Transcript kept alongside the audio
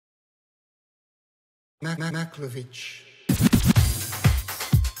Macklovitch.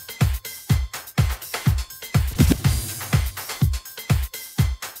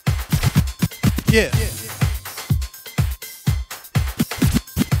 Yeah.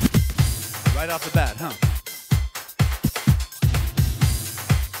 Right off the bat, huh?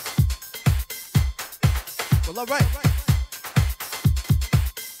 Well, all right.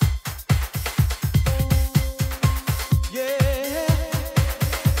 Yeah.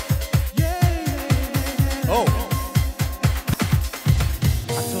 Yeah. Oh.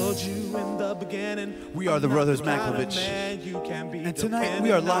 I told you in the beginning. We are the brothers Macklovitch. And tonight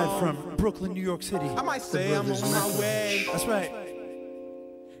we are live from Brooklyn, New York City. I might say I'm on my way. That's right.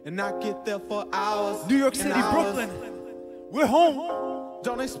 And I get there for hours. New York City, Brooklyn. We're home.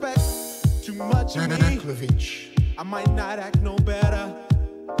 Don't expect too much of me. Macklovitch. I might not act no better.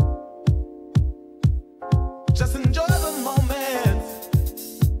 Just enjoy the moments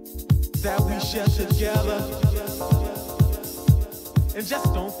that we share together. And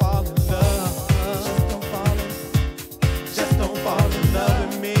just don't fall in love. Just don't fall in love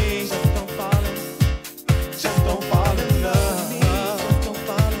with me. Just don't fall in love.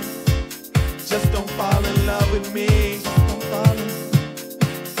 Just don't fall in love with me.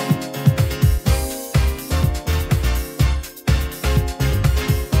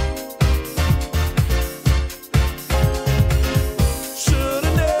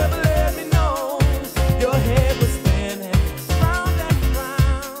 Should've never let me know your head was spinning round and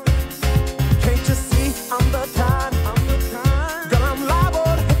round. Can't you see I'm the kind, girl, I'm liable to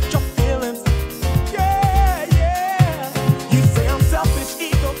hurt your feelings. Yeah, yeah. You say I'm selfish,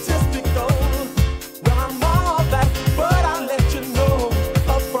 egotistical. Well, I'm all that, but I'll let you know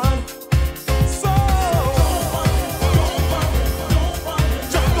up front. So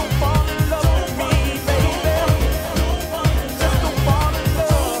just don't fall in love with me, baby. Just don't fall in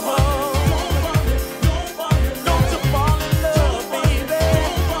love. Don't you fall in love, baby.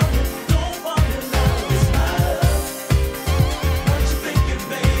 What you thinking,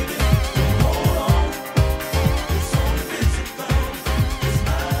 baby? Hold on. It's only physical. It's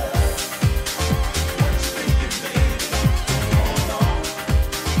mine. What you thinking, baby? Hold on.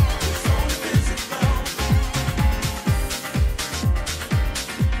 It's only physical.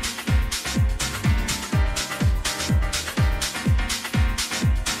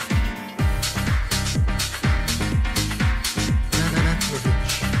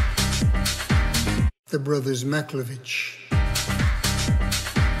 Macklovitch. The brothers Macklovitch.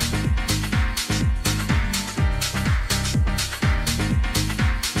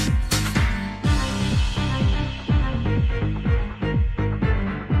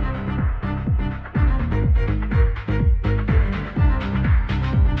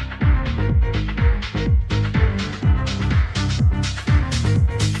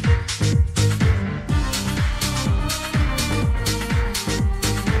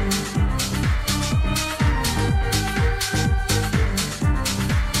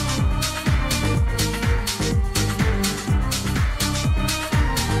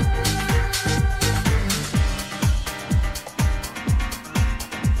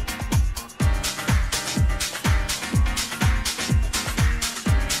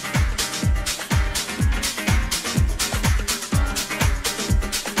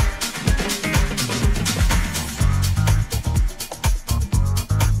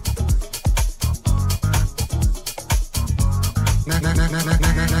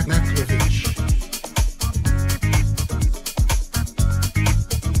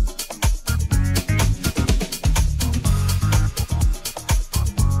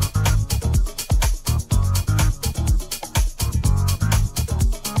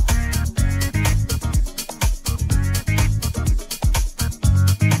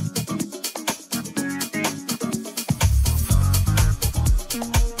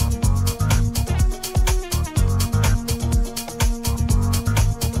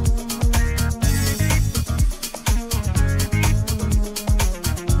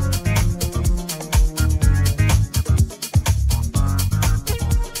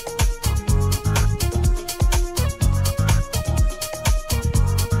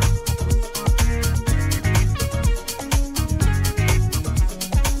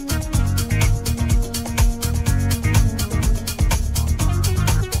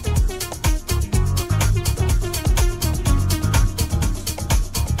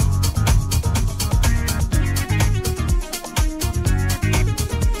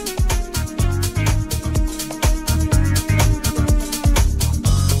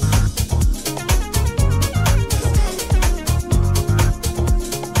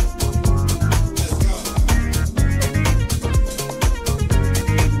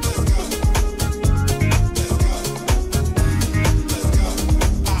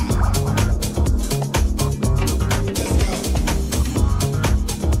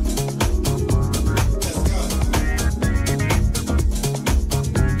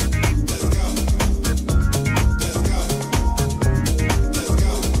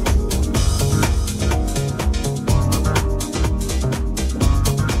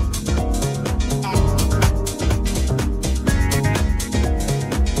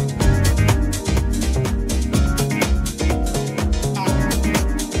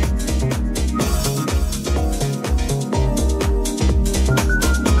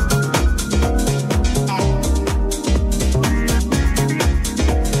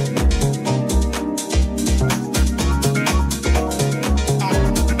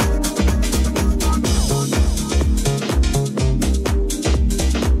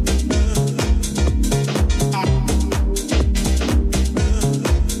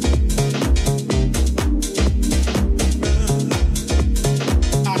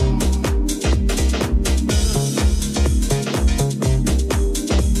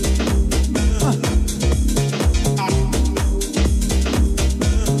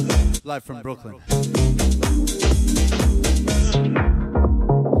 live from Brooklyn.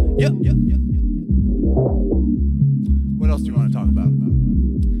 Yep. What else do you want to talk about?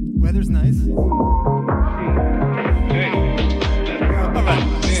 Weather's nice. All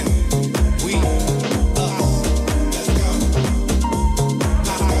right.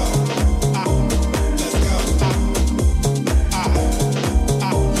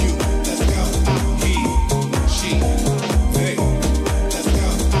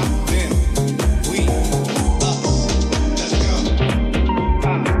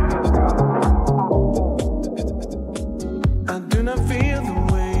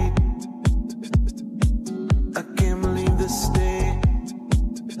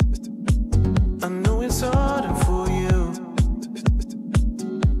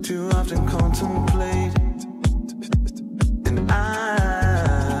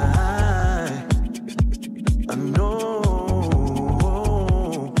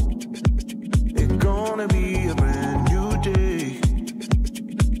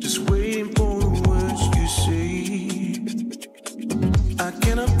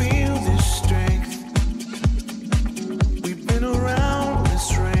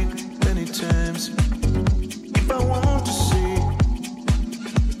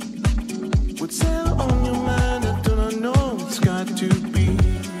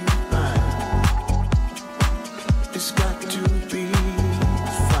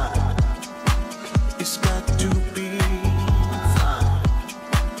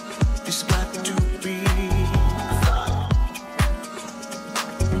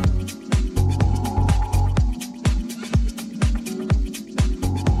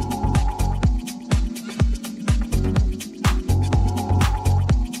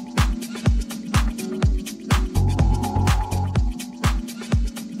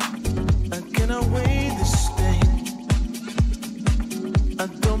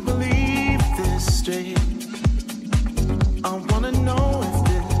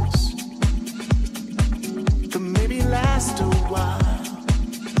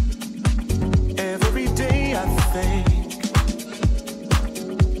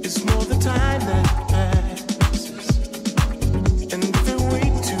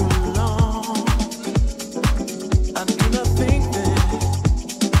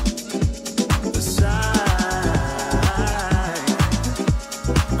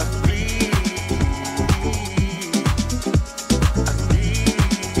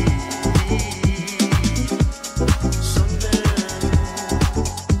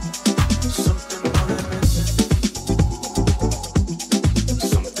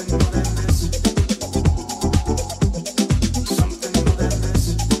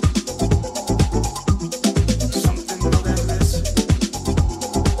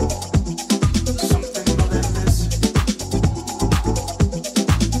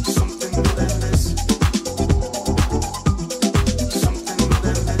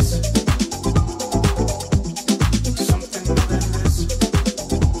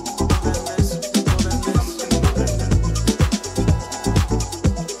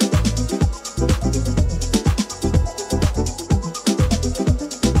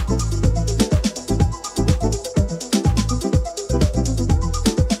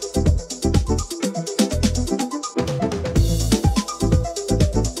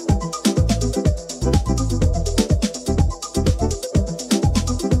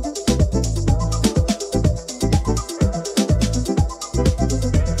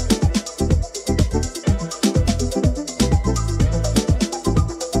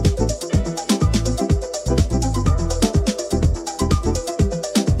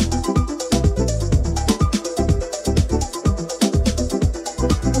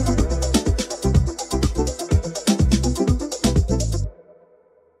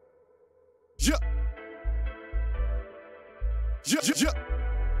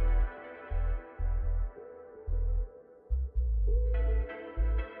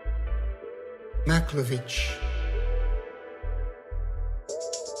 Macklovitch.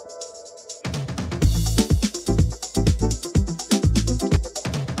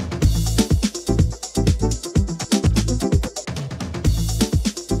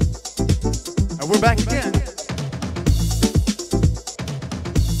 And we're back again.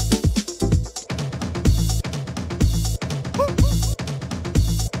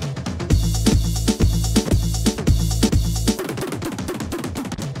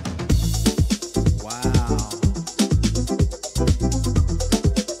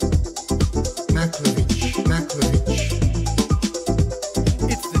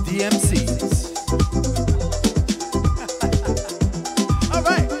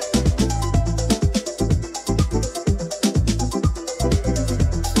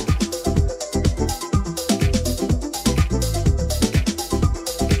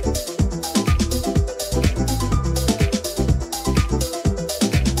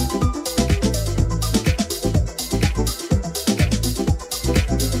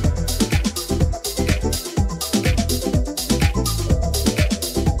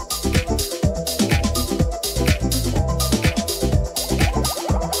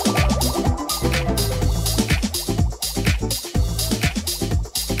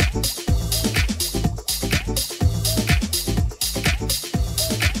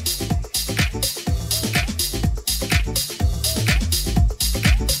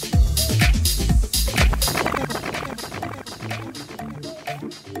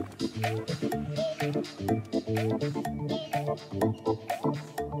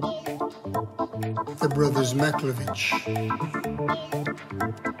 The brothers Macklovitch.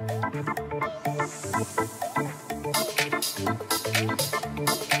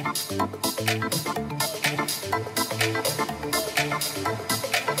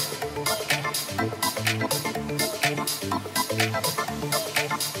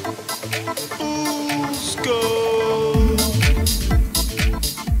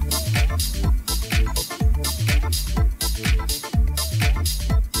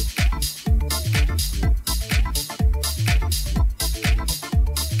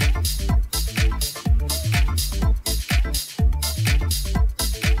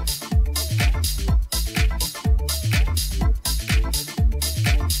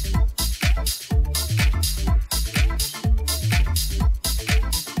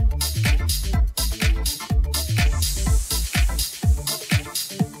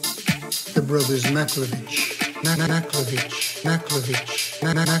 The brothers Macklovitch, Macklovitch, Macklovitch,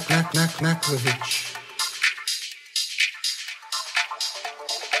 Macklovitch.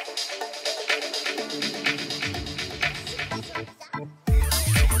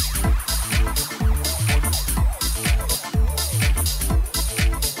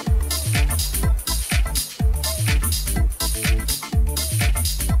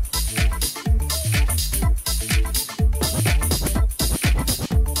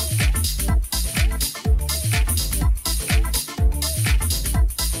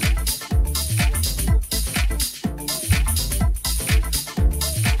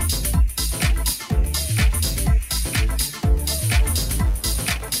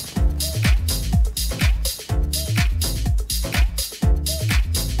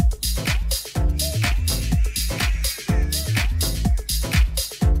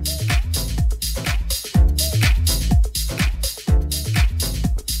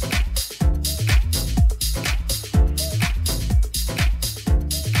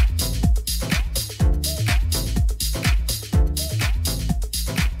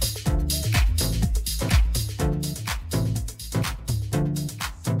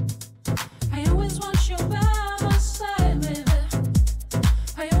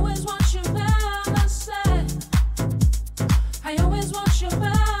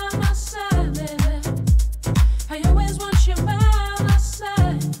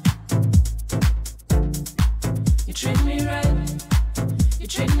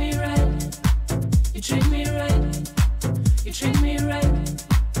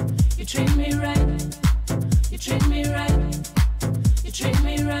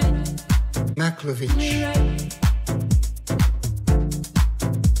 Macklovitch.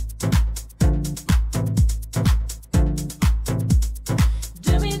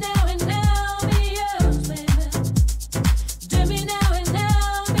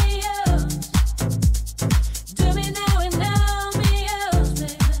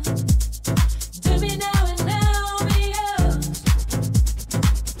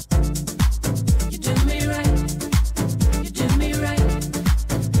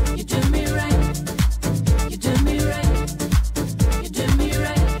 You do me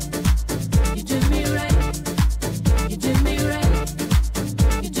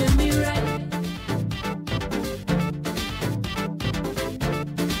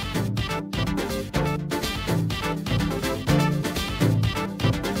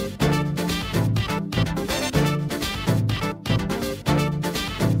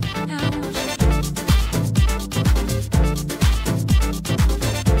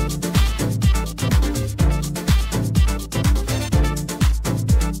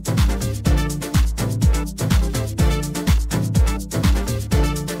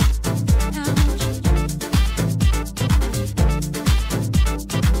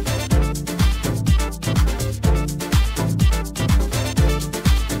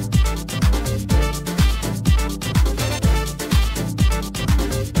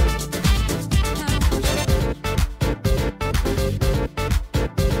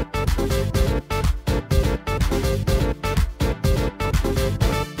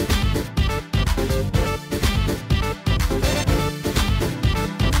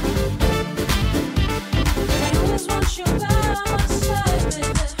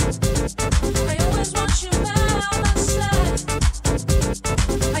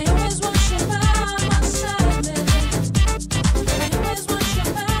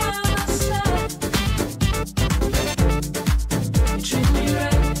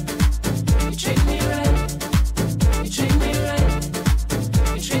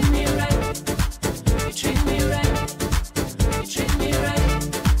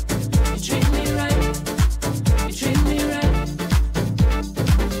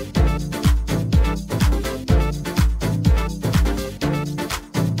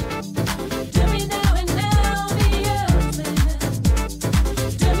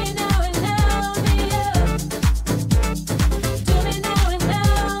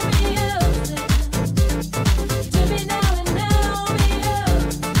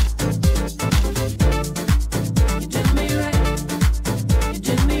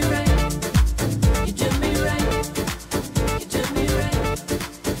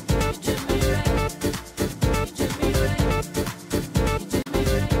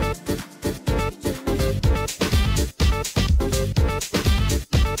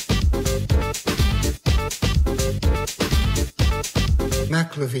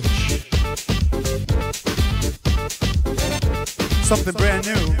Macklovitch. Something brand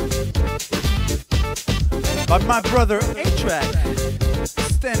new by my brother A-Trak,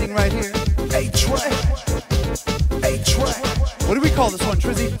 standing right here. A-Trak. A-Trak. What do we call this one,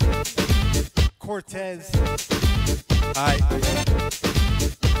 Trizzy? Cortez. Alright.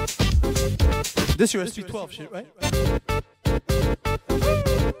 This your SP12 shit, right?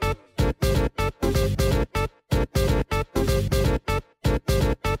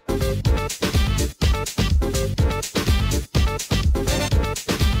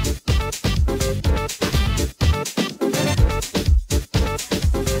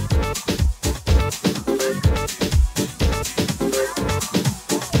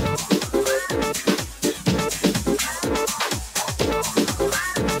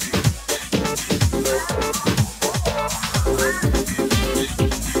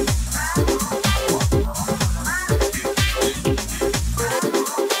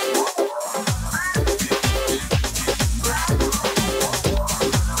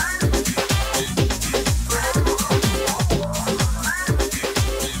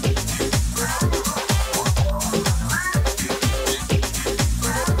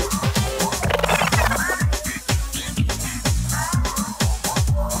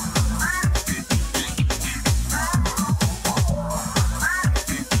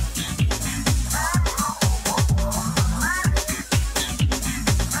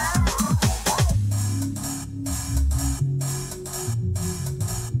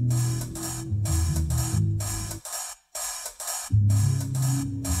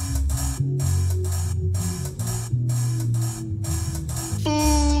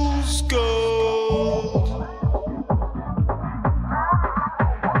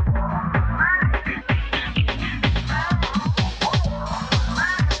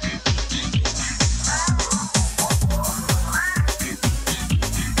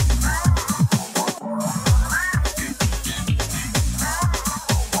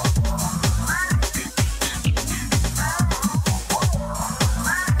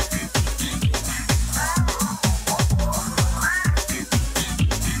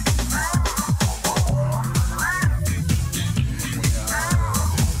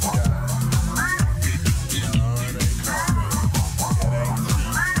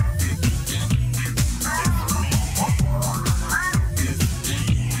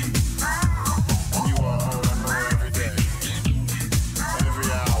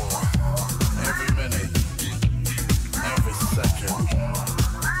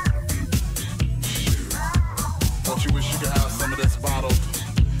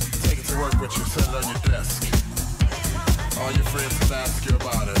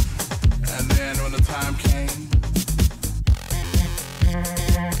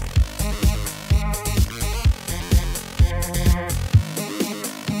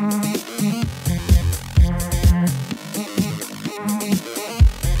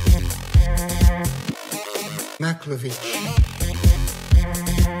 Macklovitch.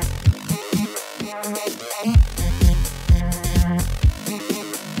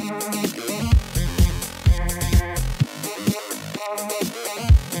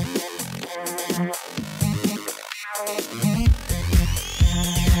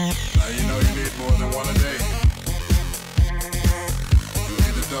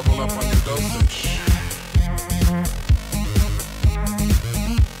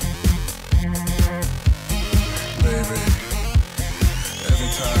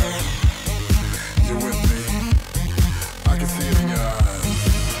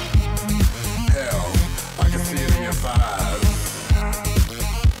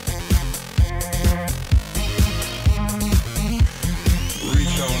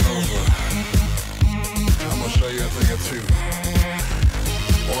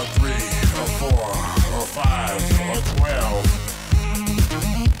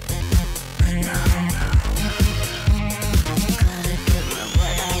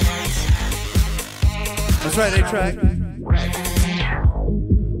 That's right, A-Trak.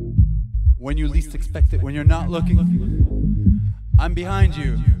 When you least expect it, when you're not looking, I'm behind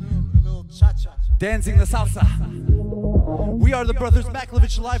you, dancing the salsa. We are the brothers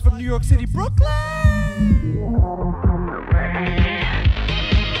Macklovitch, live from New York City, Brooklyn.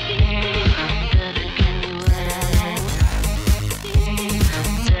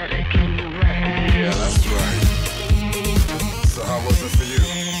 Yeah, that's right. So how was it for you?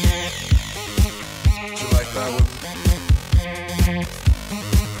 Did you like that one?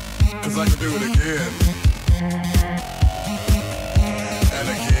 'Cause I can do it again. And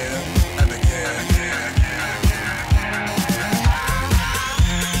again, and again, and again.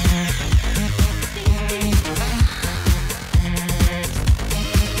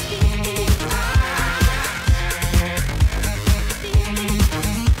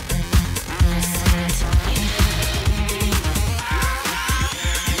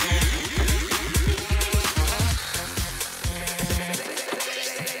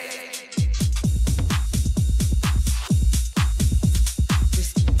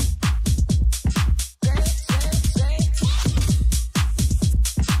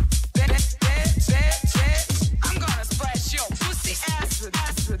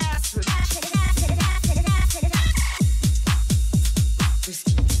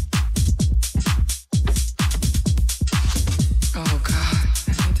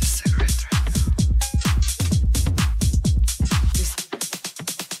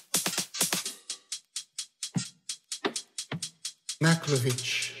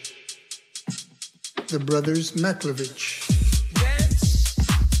 Macklovitch. The brothers Macklovitch.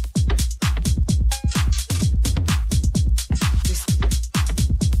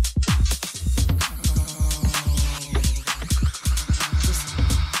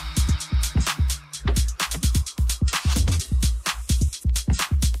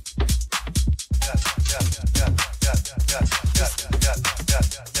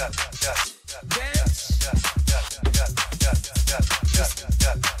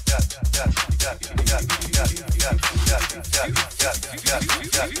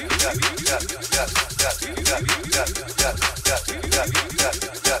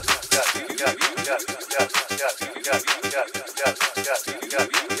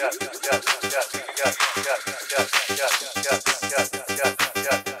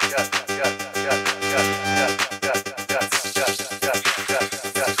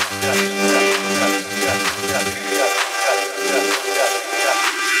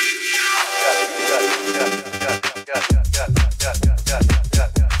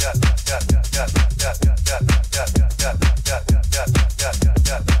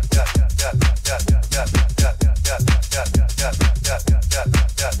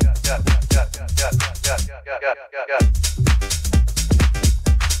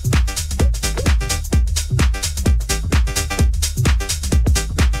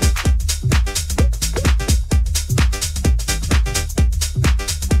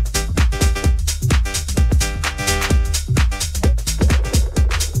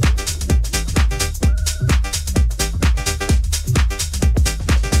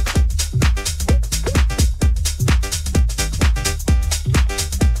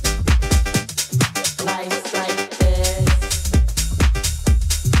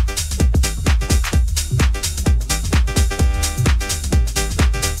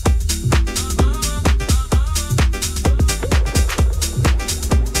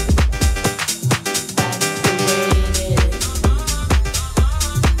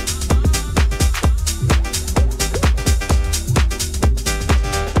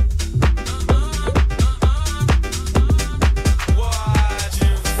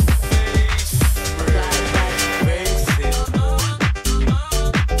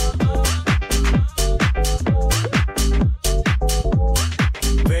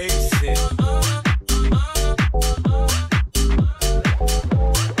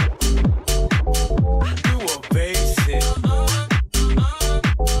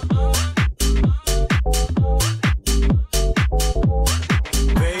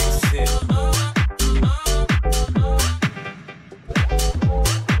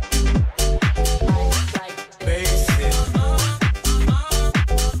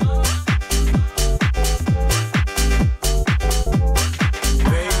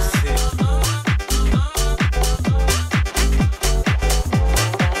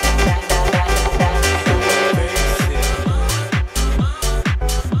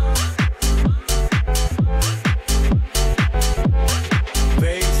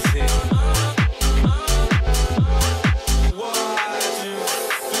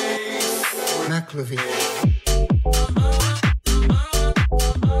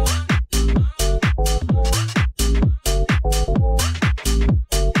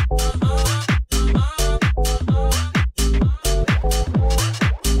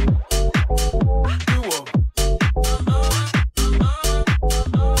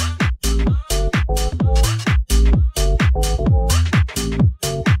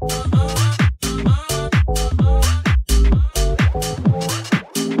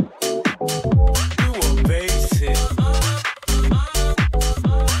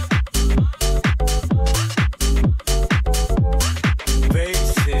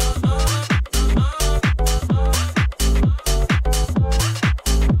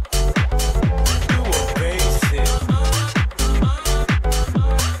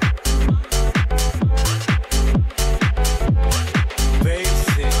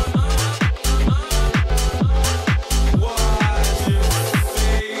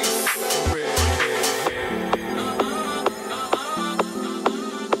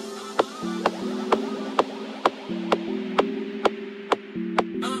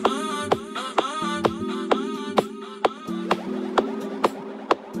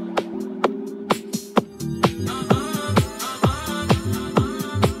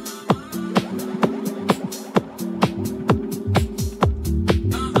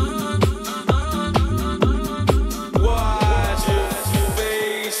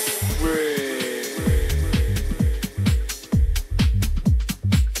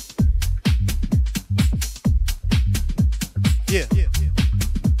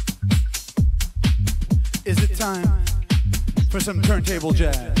 for some turntable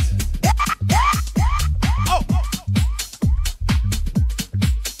jazz. Oh!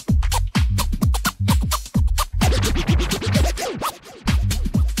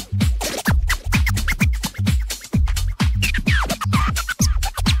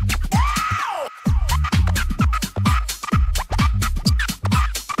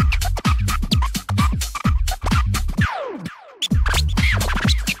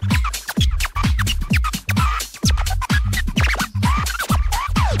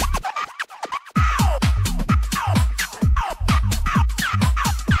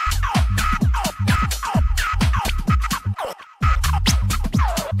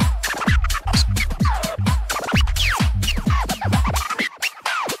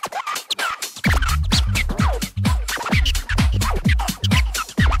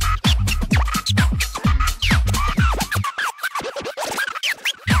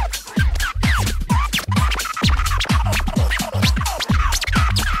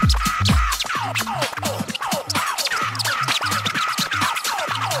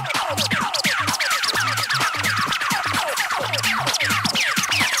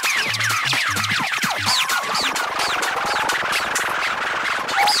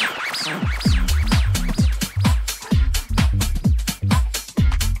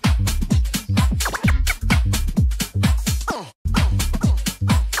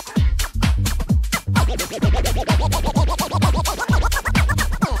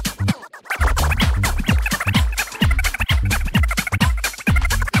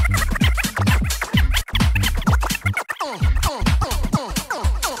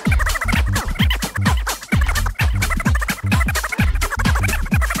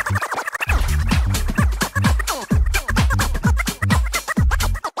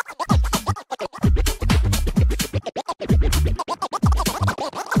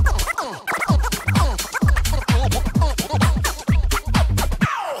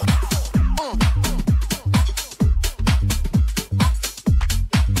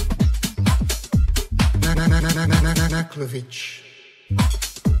 Macklovitch.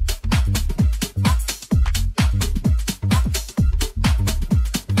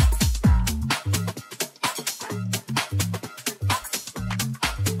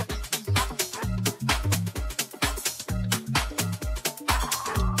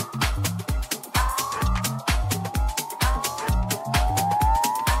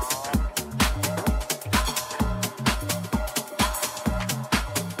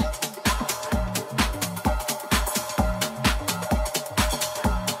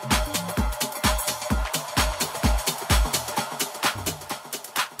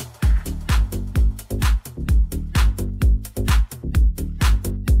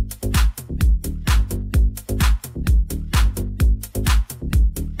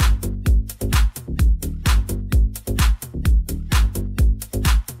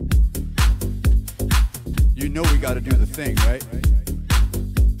 You know we gotta do the thing, right?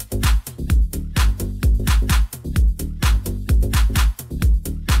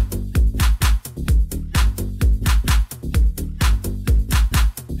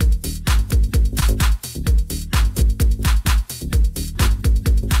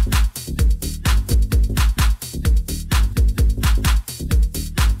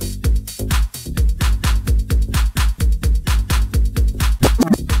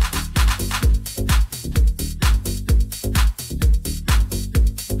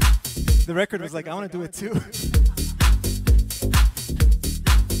 The record was like, I want to do it too.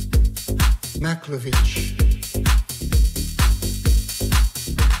 Macklovitch.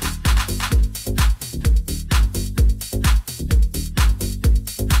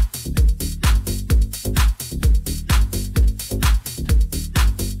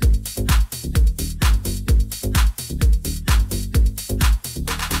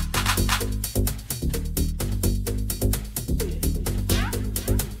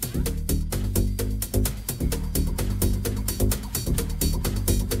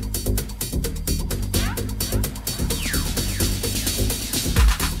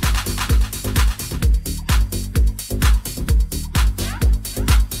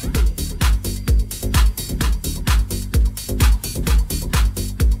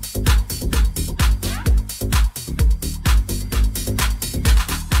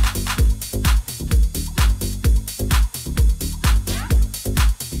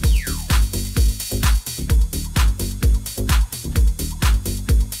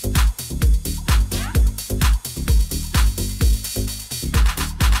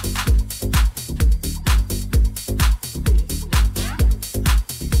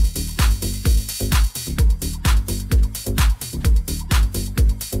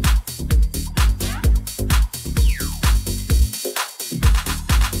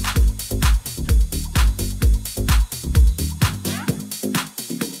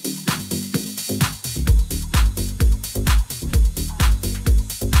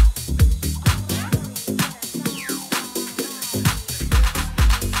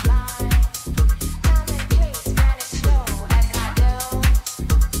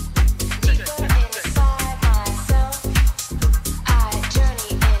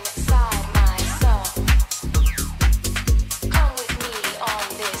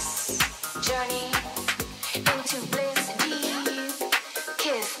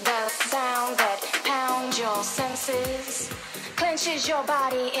 Ease your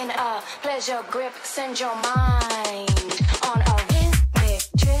body in a pleasure grip. Send your mind on a rhythmic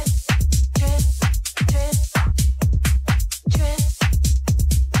trip, trip, trip, trip, trip.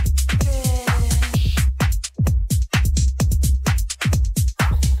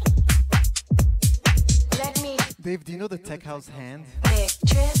 Let me Dave, do you know the tech house hand? trip,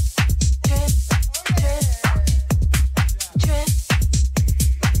 trip, trip, trip, trip,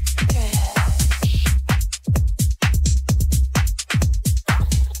 trip.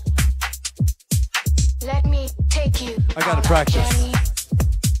 Let me take you. I gotta on a practice. journey.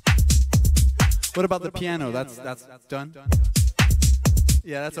 What about the piano? That's done?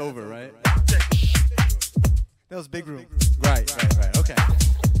 Yeah, that's over, right? That was big room. Right. Okay.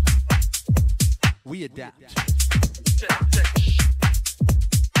 We adapt.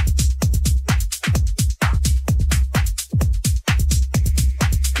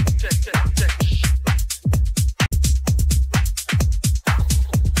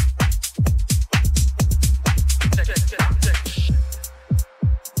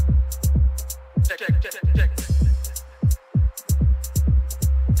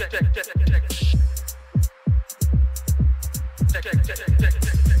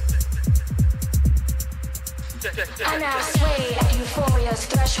 I now sway at euphoria's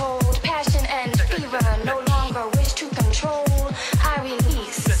threshold. Passion and fever no longer wish to control. I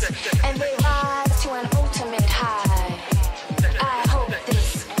release, and they rise to an ultimate high. I hope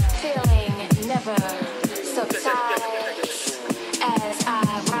this feeling never subsides as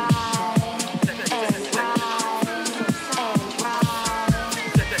I ride and ride and ride and ride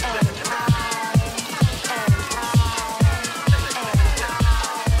and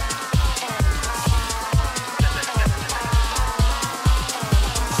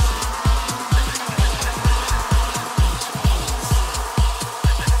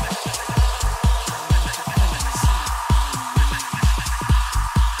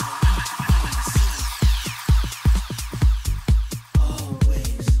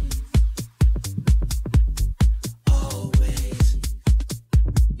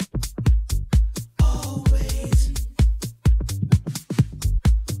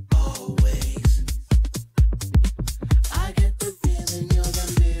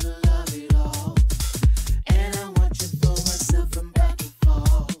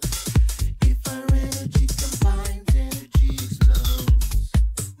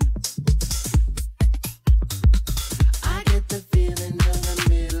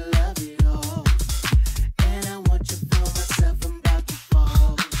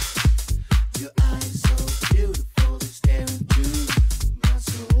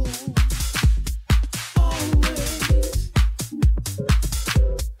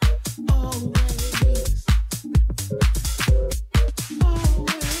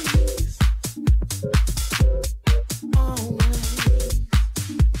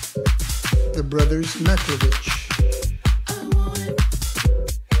The brothers Macklovitch.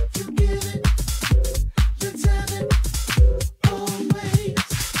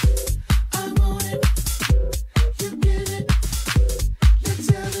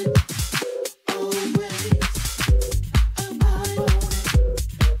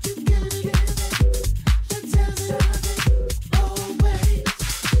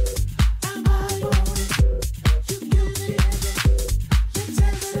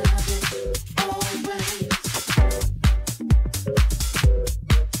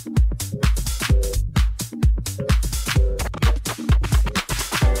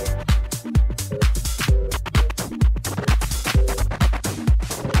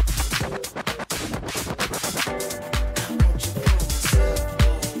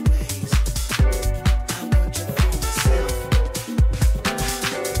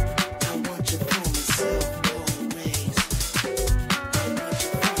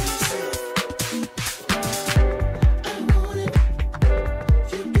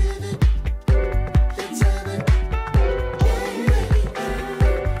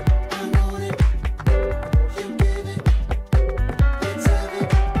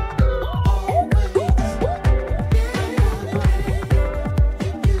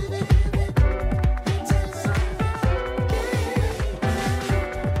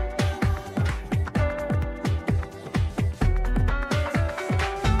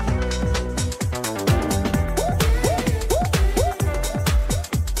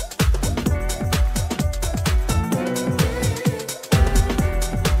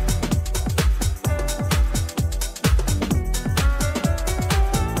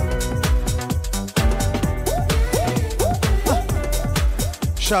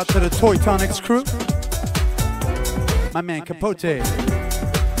 Shout to the Toy Tonics crew. My man Capote.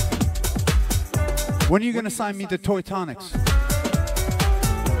 When are you gonna sign me to Toy Tonics?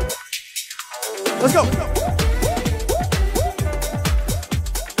 Let's go.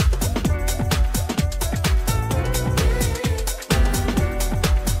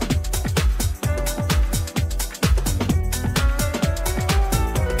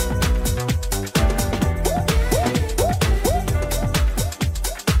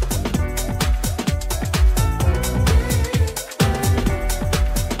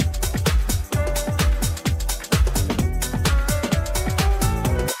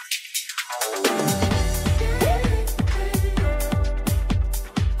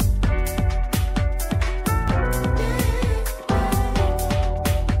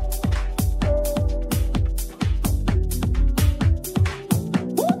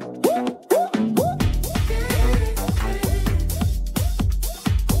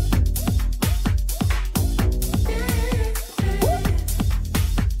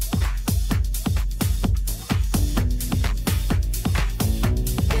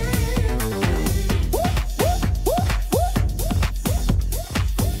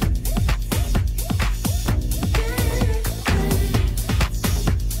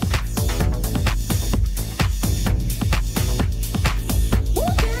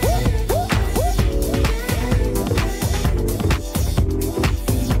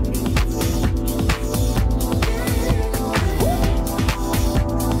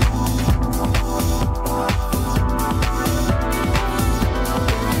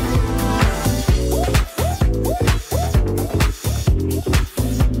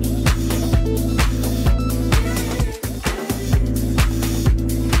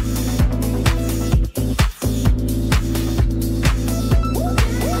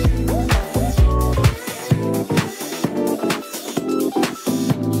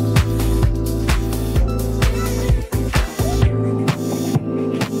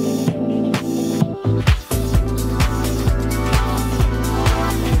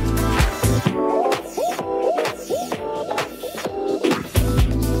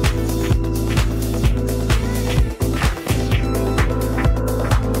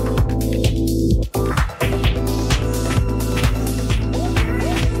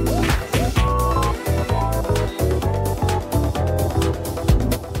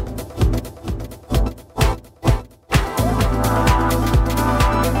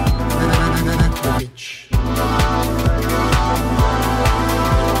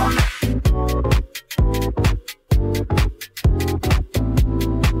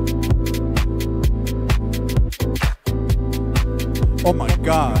 Oh my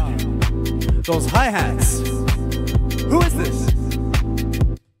God. Those hi-hats. Who is this?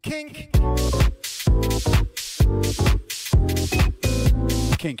 Kink.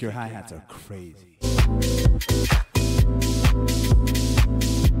 Kink, your hi-hats are crazy.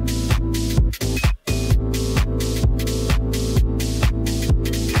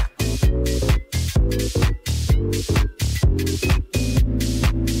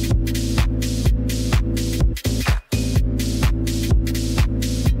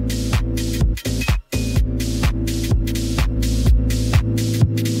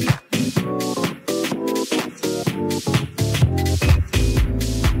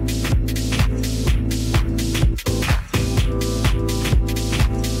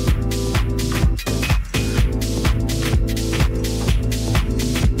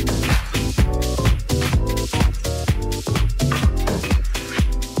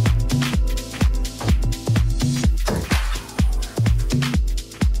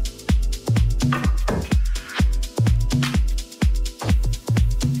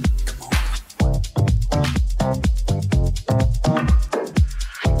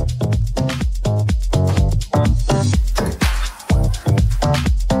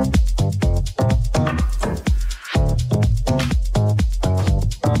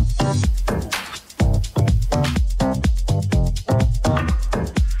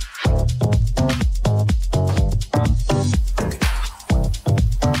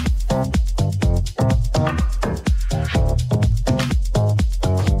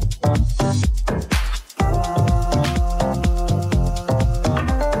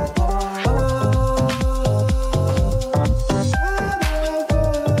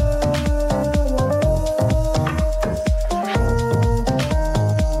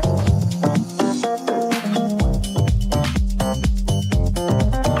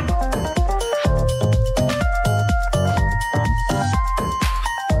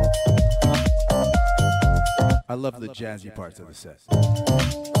 I love the jazzy parts of the set.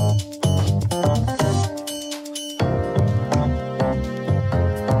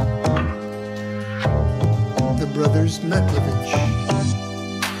 The brothers Macklovitch.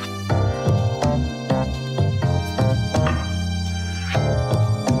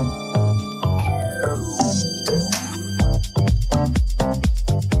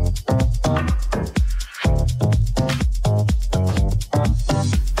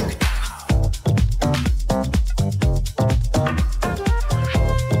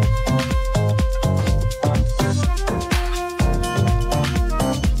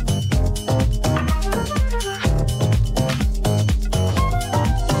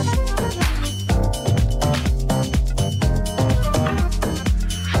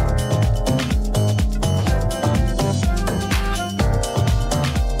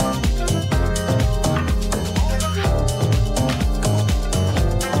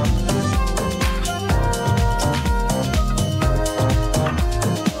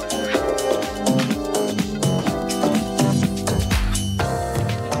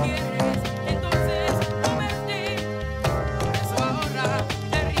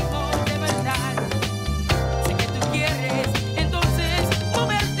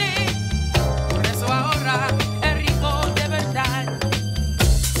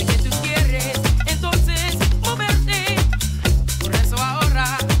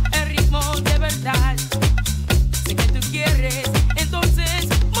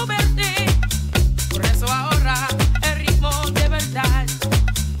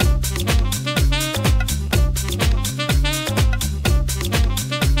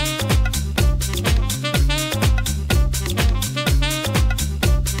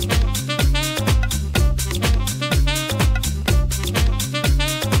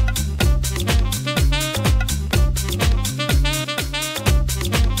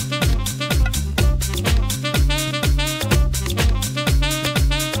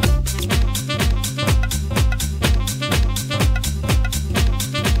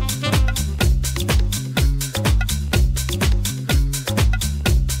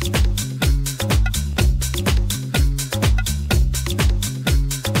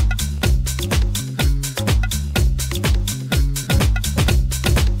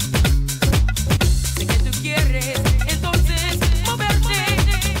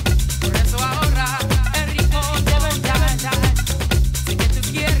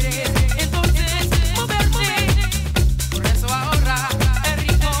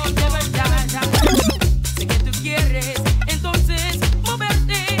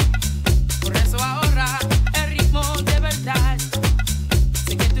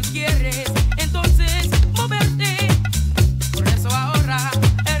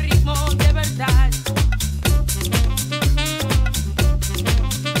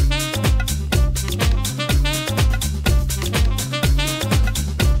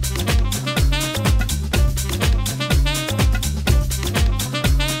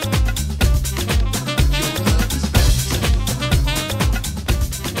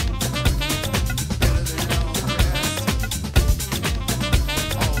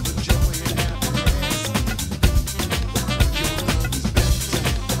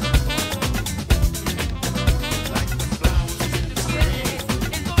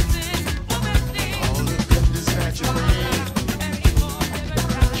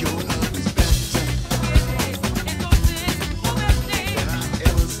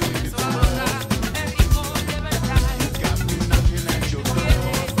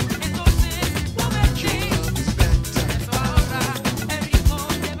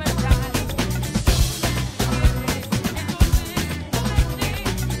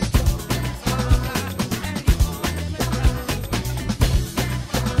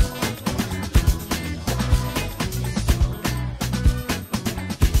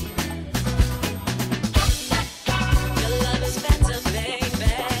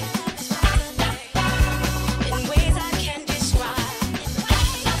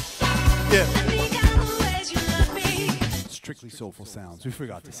 soulful sounds. We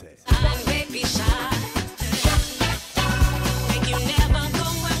forgot to say it. Baby, shine. Make you never go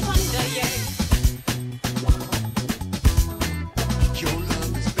and wonder, yeah. Your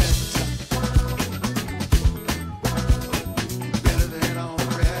love is better, better than all the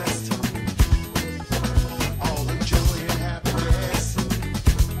rest. All the joy and happiness.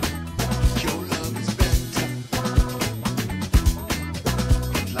 Your love is better,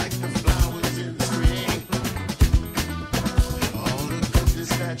 like the flowers in the spring. All the goodness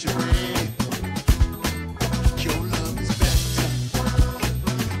that you bring. Your love is better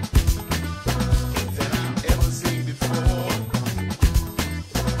than I've ever seen before.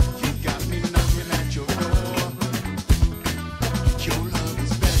 You got me knocking at your door. Your love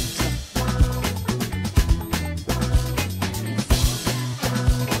is better.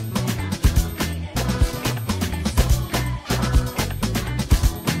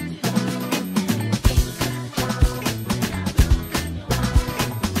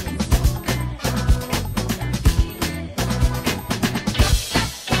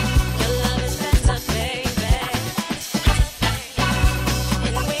 Your love is better, baby.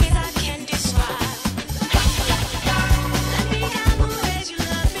 In ways I can't describe. Let me have the ways you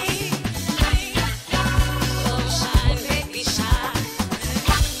love me. Oh, shine, baby, shine.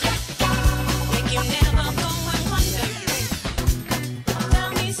 Make you never go and wonder.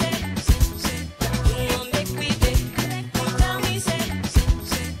 Tell me, say, you know, make we day. Tell me, say,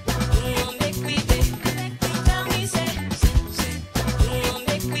 you know, make we day. Tell me, say, you know,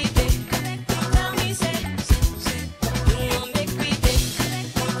 make we day. Tell me, say, you know, make we day.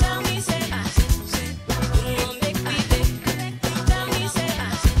 Tell me, say, you know, make we day. Tell me, say,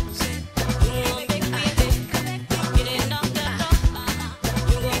 you know, make we day. You didn't knock the door,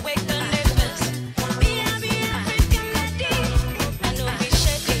 you gon' wake the neighbors. Be African lady, I know we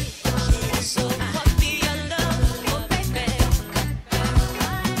shady. So what be your love, oh baby?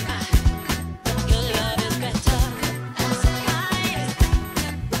 Your love is better.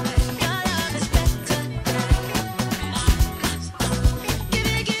 Your love is better. Give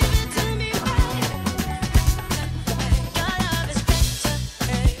it to me right. Your love is better.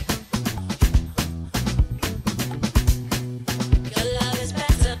 Your love is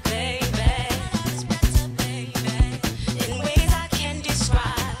better, baby. In ways I can't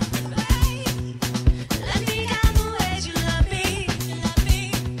describe. Let me have the ways you love me.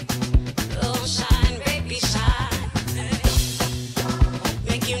 Oh, shine, baby, shine.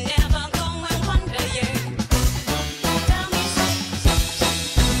 Make you never go and wonder, yeah. Tell me, say,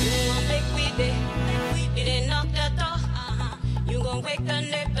 you gon' make we day. You didn't knock the door, you gon' wake the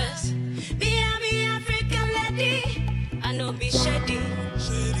neighbors. Be African lady, I know be shady.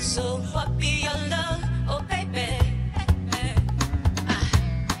 So what be your love, oh baby?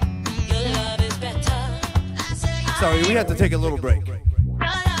 Your love is better. Sorry, we had to take a little break. Your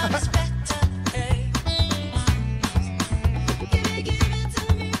love is better. Give it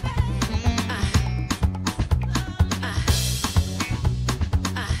to me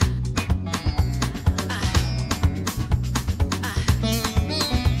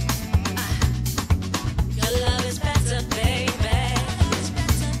Your love is better, baby.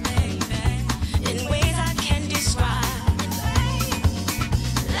 In ways I can't describe.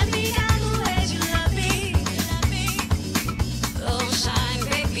 Let me have the ways you love me. Oh,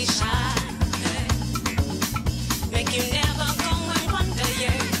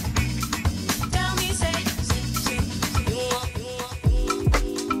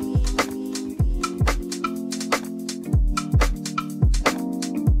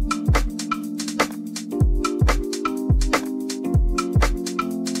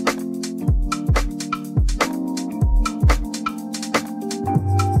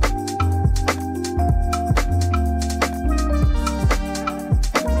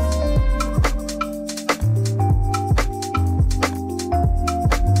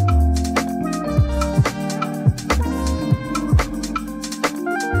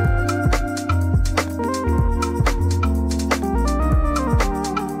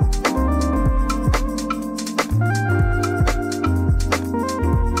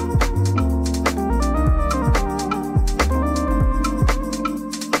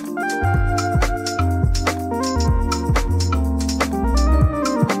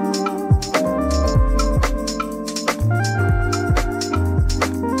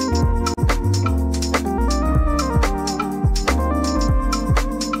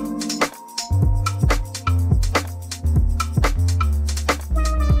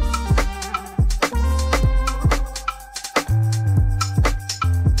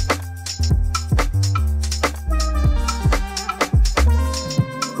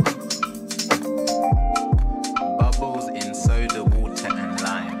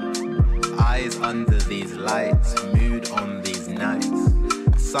 eyes under these lights, mood on these nights.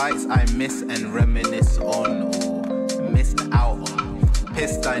 Sights I miss and reminisce on or missed out on.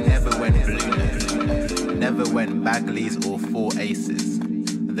 Pissed I never went blue note, never went Bagleys or four aces.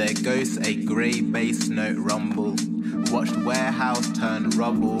 Their ghosts a grey bass note rumble. Watched warehouse turn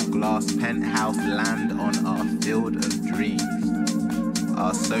rubble, glass penthouse land on our field of dreams.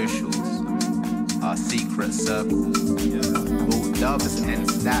 Our socials, our secret circles, all doves and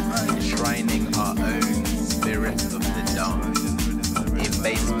stats enshrining our own spirit of the dark. In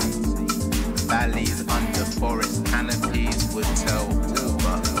basements, valleys under forest canopies would tell all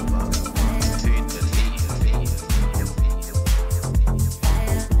but who'd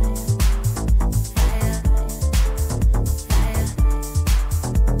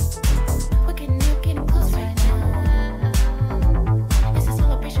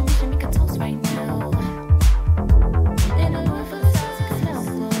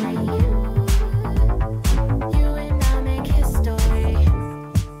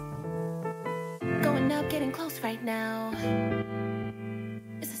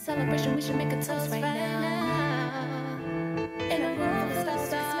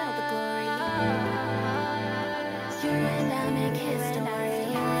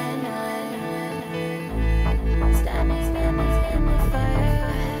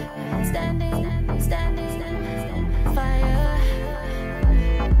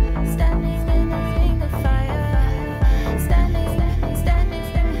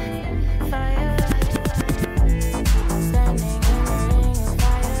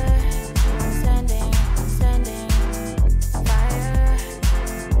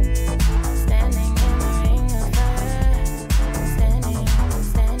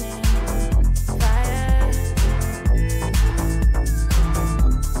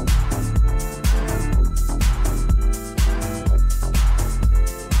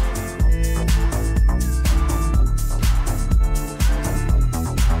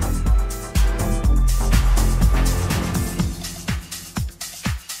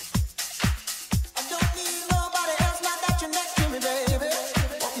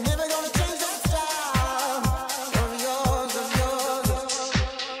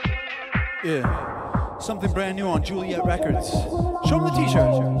Something brand new on Juliet Records. Show them the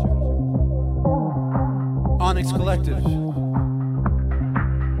t-shirt. Onyx Collective.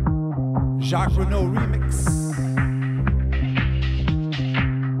 Jacques Renault remix.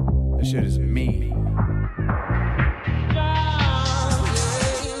 This shit is mean.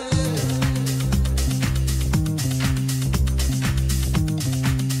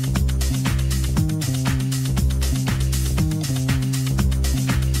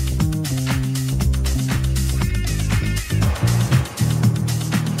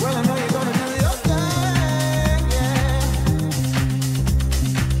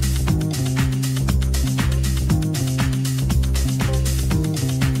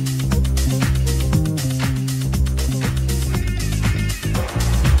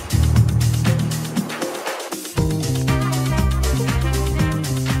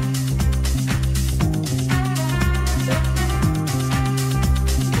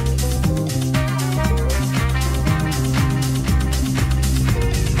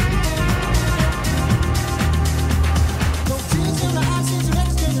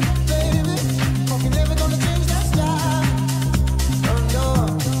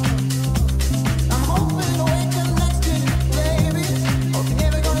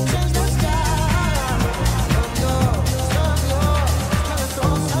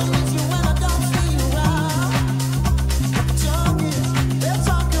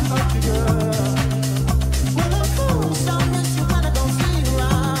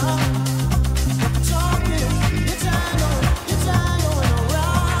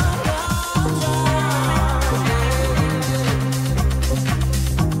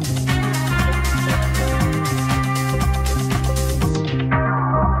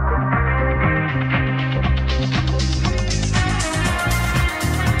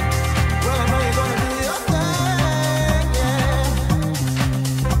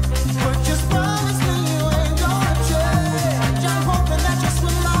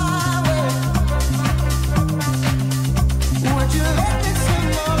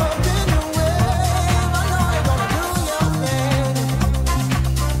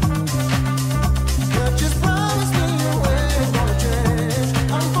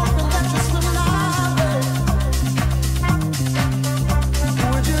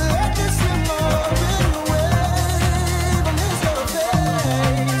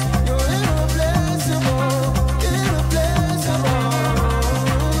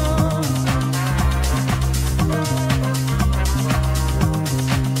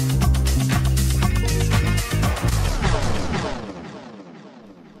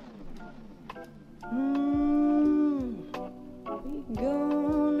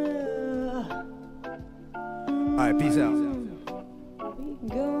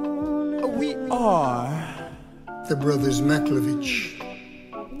 We are The brothers Macklovitch.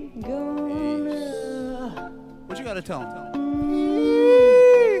 what you gotta tell them?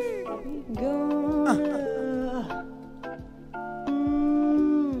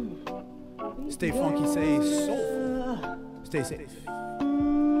 Stay funky, stay soulful, stay safe.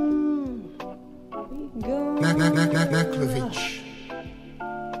 Macklovitch.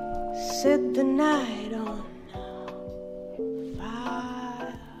 Said the night